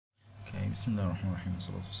بسم الله الرحمن الرحيم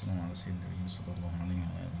والصلاة والسلام على سيدنا النبي صلى الله عليه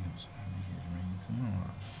وآله وصحبه أجمعين ثم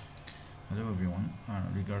بعد. Hello everyone,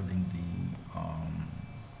 regarding the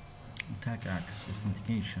attack acts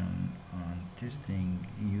authentication and testing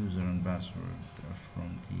user and password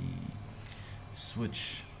from the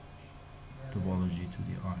switch topology to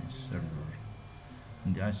the ISE server.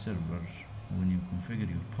 In the ISE server, when you configure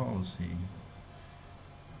your policy,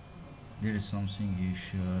 there is something you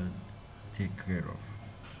should take care of.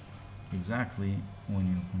 Exactly when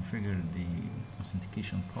you configure the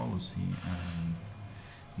authentication policy and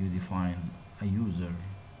you define a user,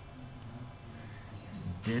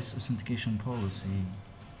 this authentication policy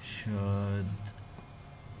should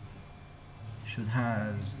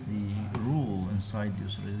has the rule inside the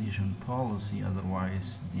authorization policy,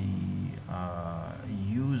 otherwise the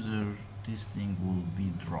user testing will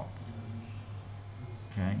be dropped.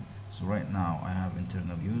 Okay, so right now I have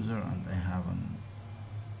internal user and I have an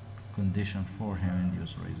condition for him in the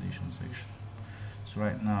authorization section. So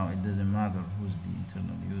right now it doesn't matter who's the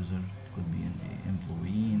internal user. It could be in the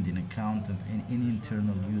employee, in the accountant, in any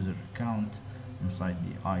internal user account inside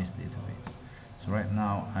the ISE database. So right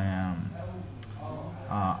now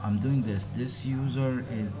I'm doing this user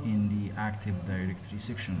is in the Active Directory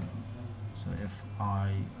section. So if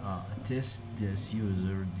I test this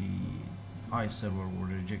user, the ISE server will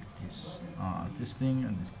reject this testing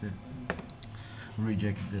and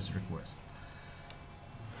reject this request.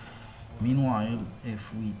 Meanwhile,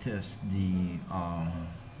 if we test the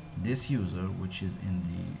this user, which is in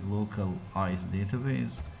the local ISE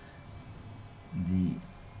database, the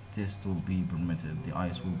test will be permitted. The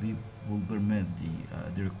ISE will permit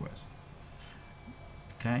the request.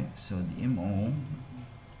 Okay, so the MO.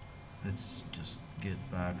 Let's just get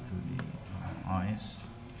back to the ISE.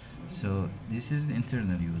 So this is the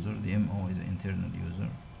internal user. The MO is the internal user,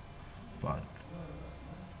 but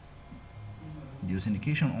the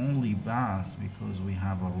authentication only passes because we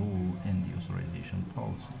have a rule in the authorization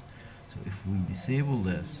policy. So if we disable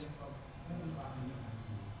this,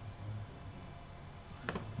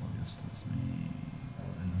 well, just let me go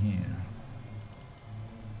in here.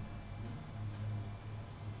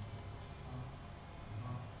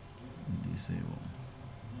 Disable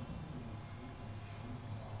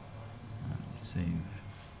and save.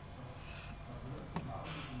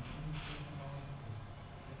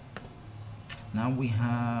 Now we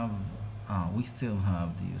have we still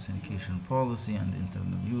have the authentication policy and the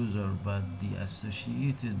internal user, but the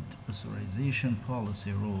associated authorization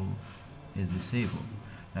policy rule is disabled.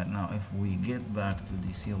 And now if we get back to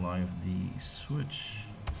the CLI of the switch,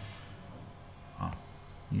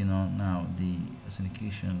 now the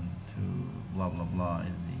authentication to blah blah blah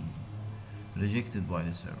is rejected by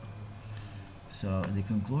the server. So the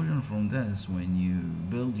conclusion from this, when you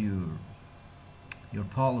build your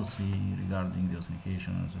policy regarding the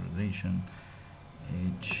authentication and authorization,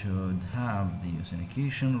 it should have the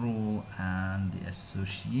authentication rule and the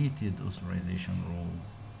associated authorization rule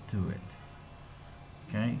to it.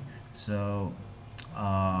 Okay, so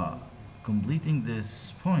completing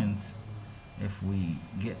this point, if we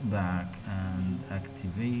get back and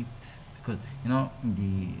activate, because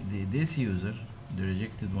this user, the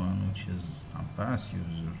rejected one, which is a pass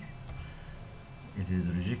user, it is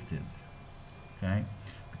rejected. Okay,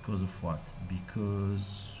 because of what? Because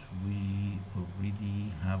we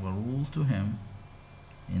already have a rule to him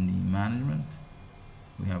in the management.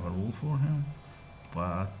 We have a rule for him,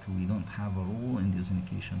 but we don't have a rule in the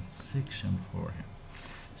authentication section for him.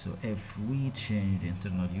 So if we change the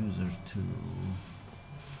internal user to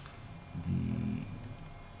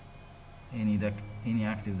any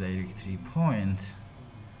Active Directory point,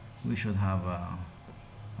 we should have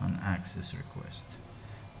an access request,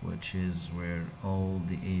 which is where all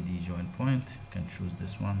the AD join point. You can choose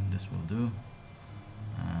this one, this will do,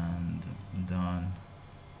 and done,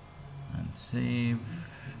 and save.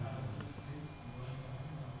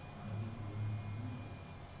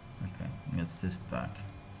 Okay, let's test back.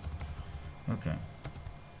 Okay,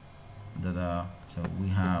 so we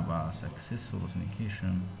have a successful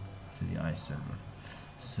authentication to the ISE server.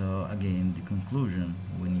 So again, the conclusion,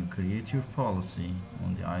 when you create your policy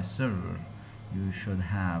on the ISE server, you should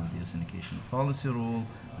have the authentication policy rule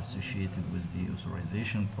associated with the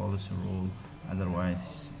authorization policy rule.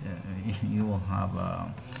 Otherwise, you will have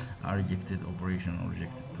a rejected operation or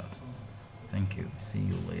rejected tasks. Thank you. See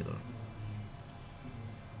you later.